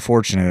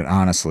unfortunate,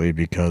 honestly,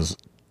 because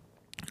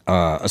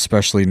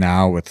especially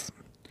now with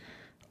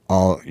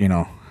all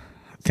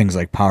things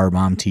like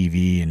Powerbomb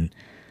TV and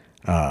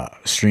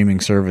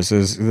streaming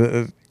services,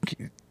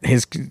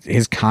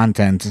 his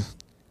content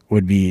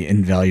would be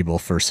invaluable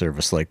for a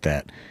service like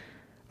that.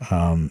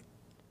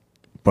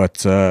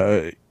 But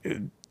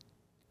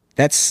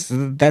that's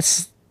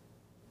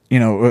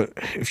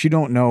if you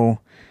don't know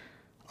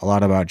a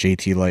lot about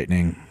JT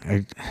Lightning,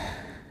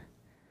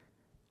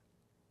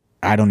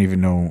 I don't even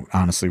know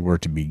honestly where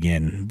to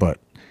begin. But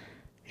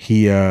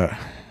he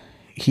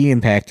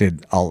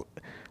impacted a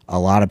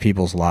lot of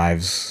people's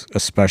lives,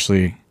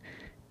 especially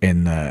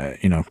in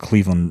the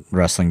Cleveland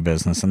wrestling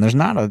business. And there's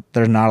not a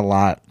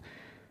lot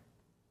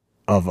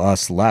of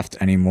us left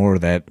anymore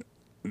that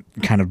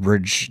kind of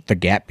bridge the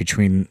gap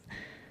between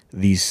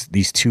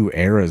these two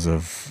eras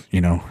of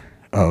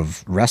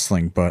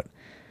wrestling. But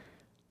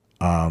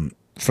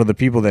for the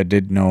people that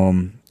did know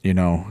him,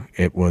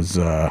 it was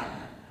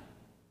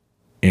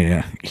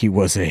he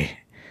was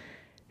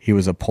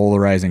a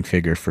polarizing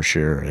figure for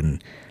sure.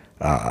 And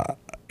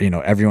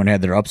everyone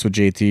had their ups with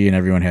JT and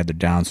everyone had their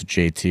downs with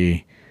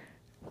JT.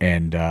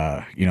 And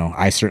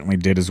I certainly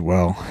did as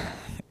well,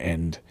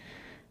 and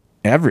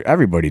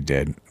everybody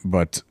did.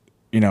 But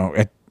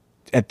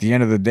at the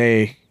end of the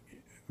day,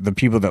 the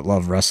people that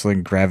love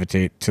wrestling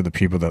gravitate to the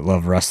people that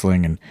love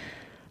wrestling, and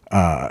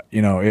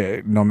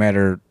no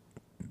matter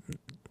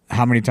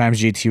how many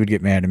times JT would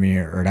get mad at me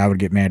or I would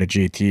get mad at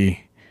JT,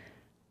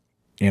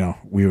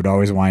 we would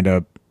always wind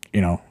up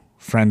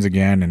friends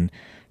again and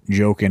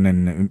joking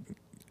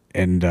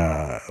and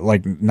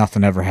like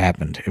nothing ever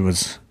happened. It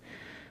was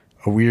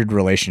a weird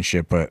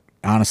relationship, but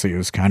honestly, it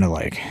was kind of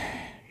like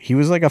he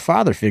was like a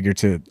father figure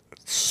to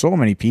so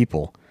many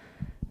people,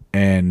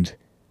 and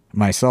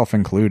myself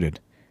included.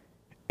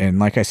 And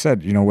like I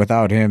said,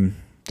 without him,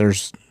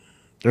 there's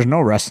no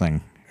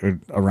wrestling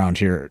around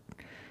here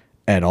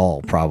at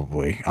all,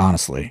 probably,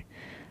 honestly.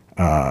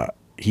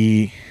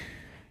 He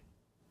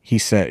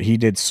said he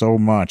did so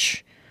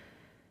much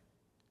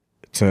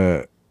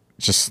to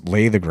just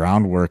lay the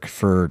groundwork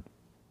for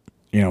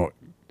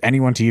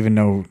anyone to even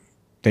know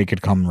they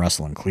could come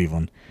wrestle in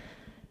Cleveland.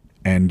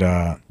 And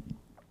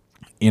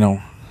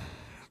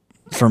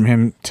from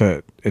him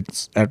to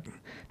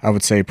I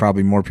would say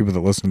probably more people that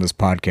listen to this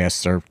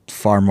podcast are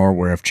far more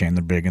aware of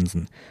Chandler Biggins,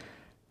 and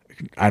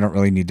I don't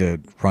really need to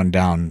run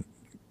down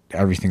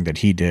everything that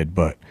he did,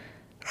 but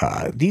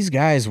these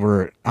guys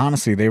were,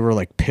 honestly, they were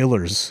like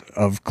pillars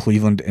of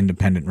Cleveland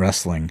independent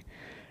wrestling.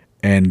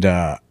 And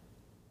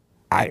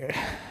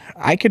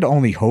I could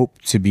only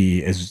hope to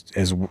be as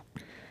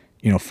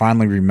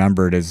finally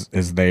remembered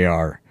as they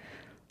are.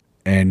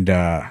 And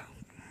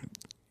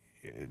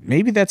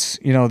maybe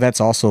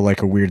that's also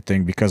like a weird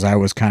thing, because I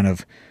was kind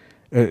of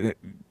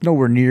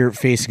nowhere near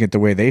facing it the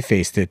way they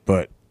faced it.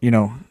 But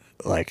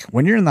like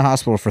when you're in the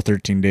hospital for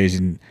 13 days,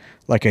 and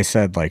like I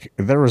said, like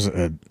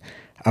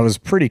I was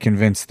pretty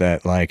convinced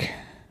that like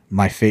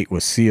my fate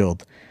was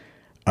sealed.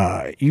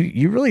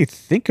 You really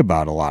think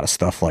about a lot of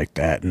stuff like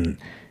that, and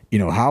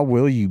how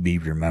will you be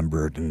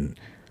remembered? And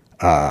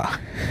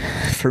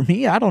for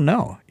me, I don't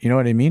know. You know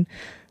what I mean?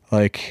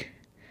 Like,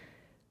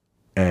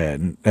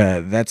 and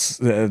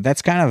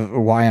that's kind of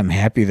why I'm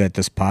happy that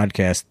this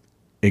podcast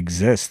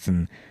exists,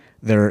 and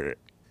there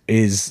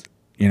is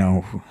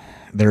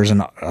there's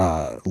an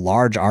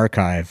large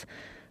archive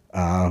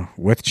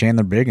with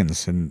Chandler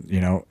Biggins, and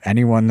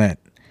anyone that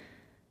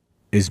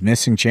is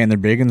missing Chandler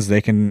Biggins,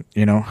 they can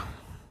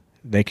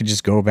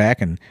just go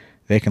back and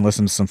they can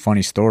listen to some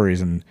funny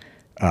stories, and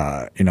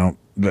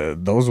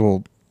those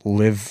will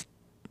live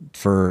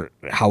for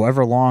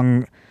however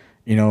long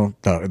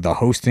the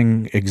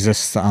hosting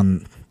exists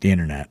on the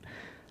internet.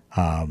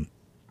 And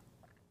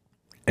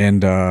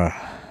I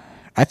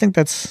think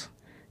that's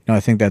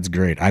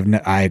great.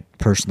 I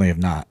personally have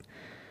not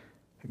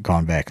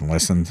gone back and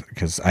listened,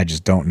 because I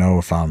just don't know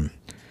if I'm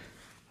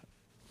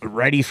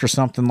ready for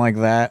something like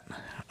that.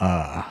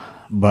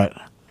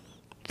 But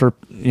for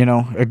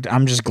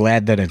I'm just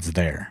glad that it's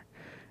there,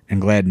 and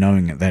glad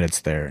knowing that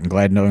it's there, and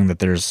glad knowing that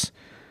there's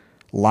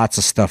lots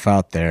of stuff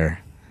out there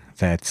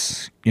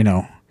that's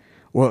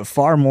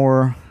far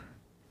more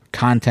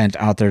content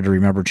out there to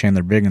remember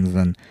Chandler Biggins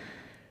than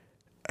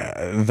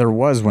there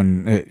was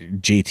when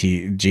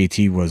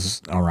JT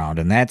was around.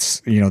 And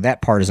that's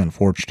that part is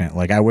unfortunate.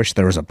 Like, I wish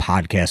there was a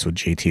podcast with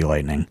JT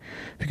Lightning,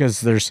 because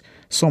there's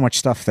so much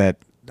stuff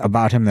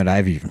about him that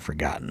I've even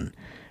forgotten.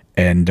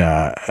 And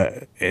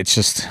it's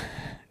just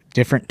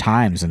different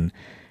times, and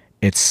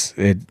it's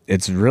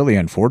really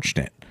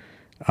unfortunate.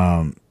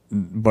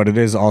 But it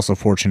is also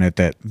fortunate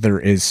that there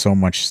is so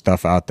much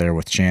stuff out there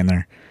with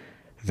Chandler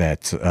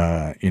that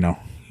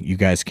you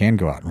guys can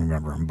go out and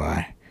remember him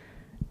by.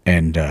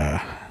 And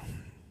all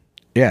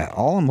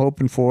I'm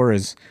hoping for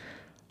is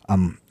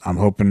I'm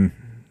hoping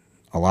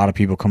a lot of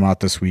people come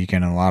out this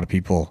weekend, and a lot of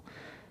people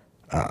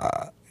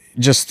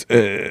just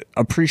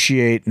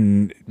appreciate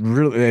and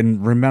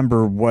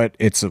remember what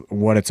it's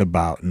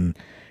about. And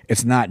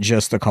it's not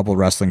just a couple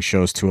wrestling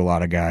shows to a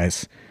lot of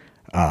guys.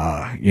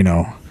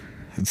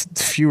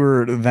 It's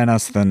fewer than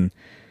us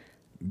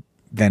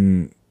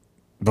than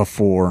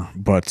before,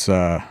 but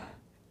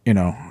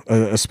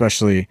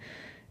especially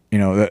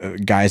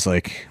guys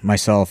like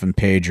myself and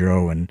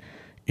Pedro, and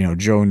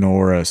Joe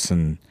Norris,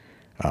 and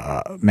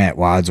Matt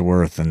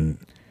Wadsworth, and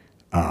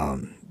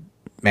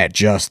Matt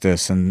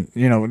Justice, and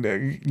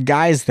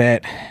guys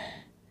that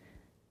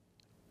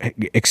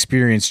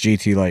experience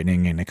JT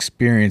Lightning and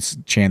experience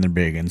Chandler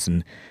Biggins,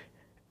 and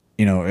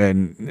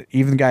and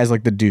even guys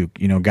like the Duke,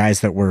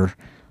 guys that were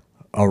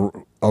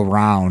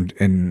around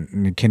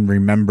and can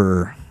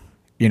remember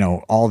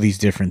all these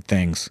different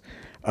things.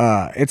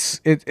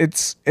 It's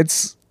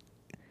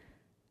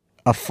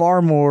a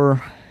far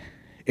more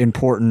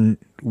important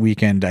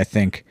weekend, I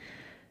think,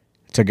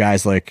 to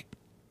guys like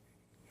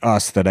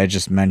us that I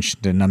just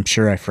mentioned, and I'm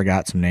sure I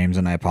forgot some names,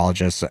 and I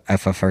apologize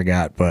if I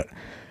forgot, but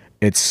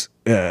it's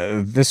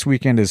this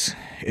weekend is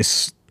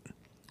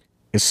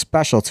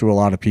special to a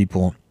lot of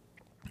people,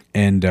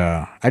 and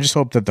I just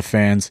hope that the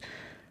fans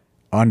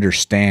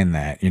understand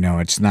that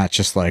it's not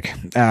just like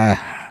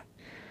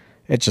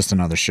it's just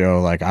another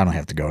show, like I don't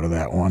have to go to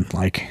that one.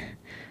 Like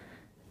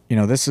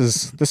this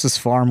is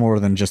far more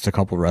than just a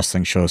couple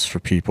wrestling shows for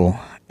people,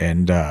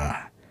 and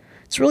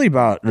it's really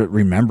about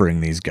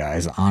remembering these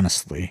guys,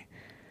 honestly.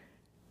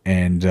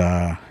 And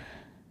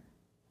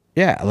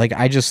like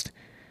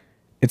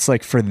it's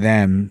like for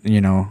them,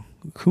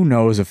 who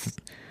knows if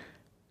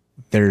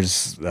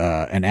there's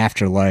an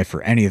afterlife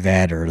or any of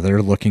that, or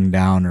they're looking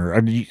down,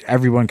 or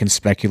everyone can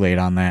speculate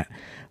on that.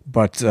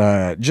 But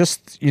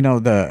just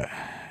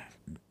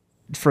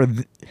for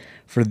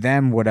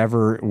them,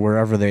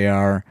 wherever they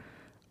are,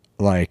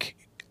 like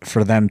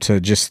for them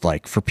to just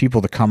like for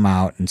people to come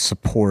out and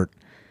support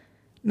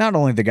not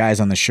only the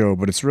guys on the show,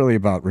 but it's really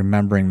about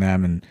remembering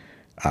them. And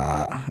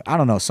I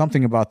don't know,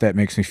 something about that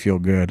makes me feel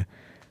good,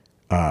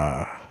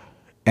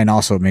 and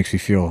also it makes me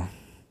feel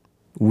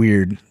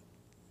weird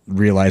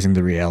realizing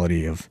the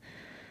reality of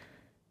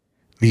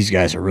these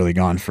guys are really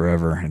gone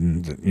forever.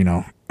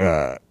 And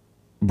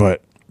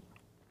but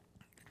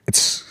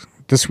it's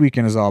this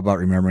weekend is all about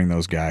remembering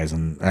those guys,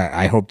 and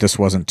I hope this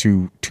wasn't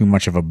too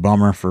much of a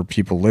bummer for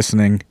people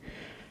listening.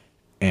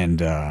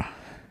 And I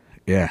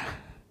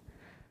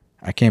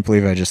can't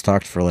believe I just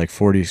talked for like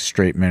 40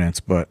 straight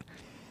minutes, but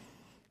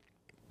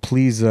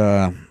please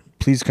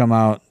come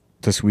out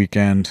this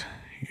weekend.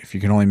 If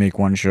you can only make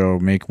one show,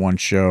 make one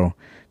show.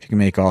 If you can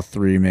make all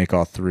three, make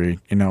all three.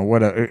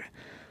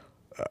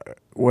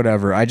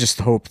 Whatever. I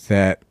just hope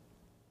that,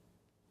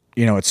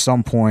 at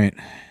some point,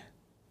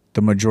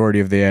 the majority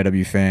of the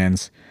AIW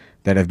fans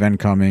that have been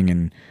coming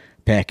and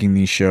packing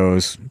these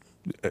shows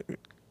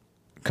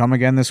come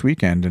again this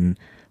weekend, and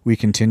we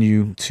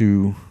continue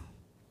to,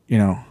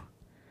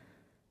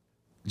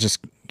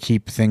 just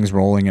keep things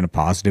rolling in a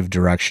positive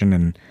direction.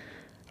 And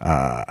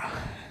I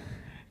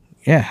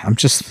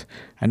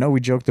know we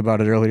joked about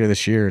it earlier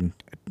this year, and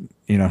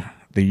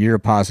the year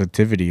of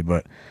positivity,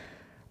 but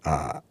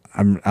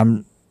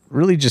I'm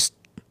really just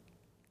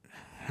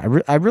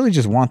I really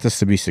just want this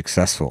to be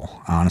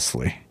successful,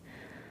 honestly,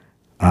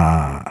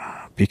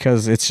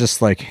 because it's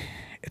just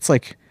it's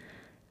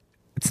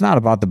not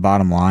about the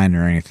bottom line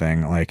or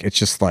anything. Like, it's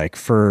just like,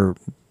 for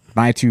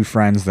my two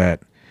friends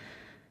that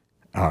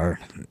are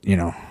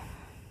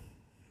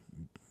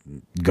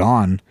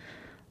gone,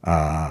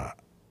 I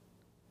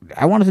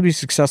want it to be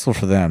successful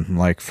for them,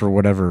 like, for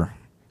whatever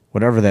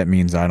that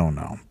means. I don't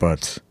know,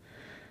 but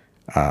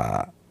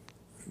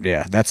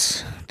yeah,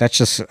 that's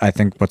just, I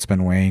think, what's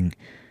been weighing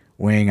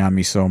on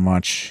me so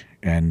much,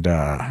 and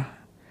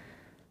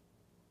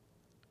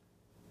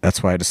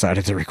that's why I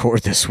decided to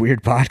record this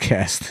weird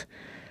podcast.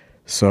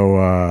 So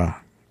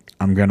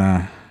I'm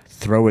gonna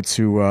throw it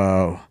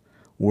to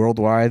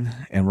Worldwide,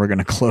 and we're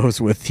gonna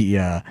close with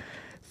the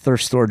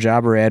thrift store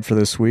jobber ad for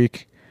this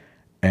week,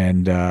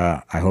 and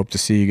I hope to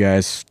see you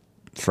guys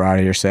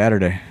Friday or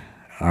Saturday.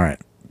 All right,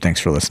 thanks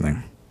for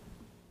listening.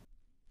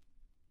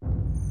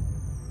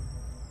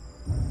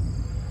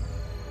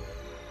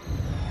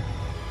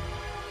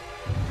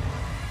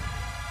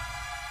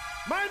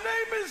 My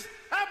name is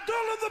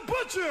Abdullah the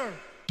Butcher.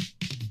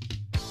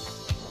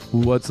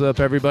 What's up,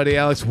 everybody?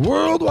 Alex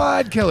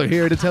Worldwide Keller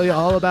here to tell you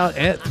all about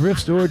at Thrift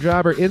Store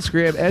Jobber,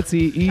 Instagram,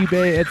 Etsy,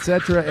 eBay,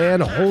 etc.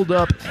 And hold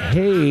up,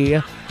 hey,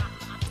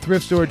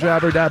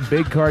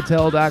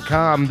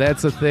 thriftstorejobber.bigcartel.com.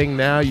 That's a thing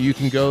now. You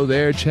can go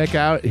there, check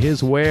out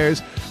his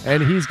wares,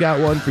 and he's got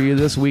one for you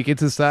this week.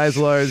 It's a size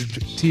large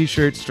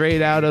t-shirt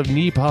straight out of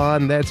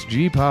Nippon. That's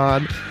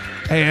G-Pon.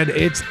 And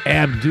it's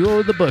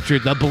Abdul the Butcher,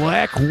 the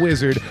Black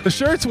Wizard. The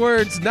shirt's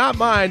words, not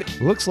mine.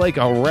 Looks like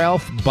a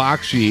Ralph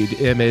Bakshi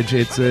image.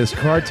 It's this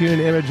cartoon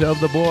image of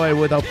the boy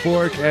with a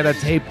fork and a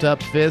taped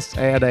up fist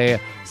and a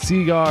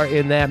cigar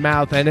in that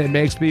mouth, and it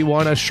makes me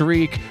want to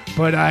shriek,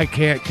 but I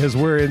can't because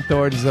we're in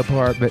Thornton's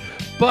apartment.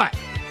 But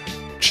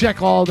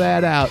check all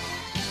that out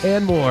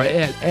and more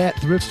at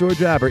Thrift Store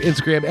Jobber,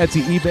 Instagram,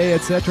 Etsy, eBay,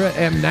 etc.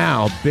 And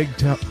now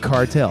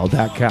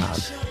BigCartel.com.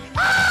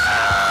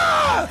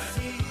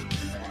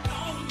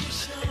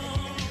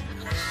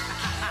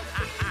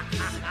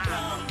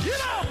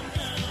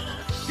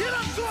 Get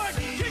up so I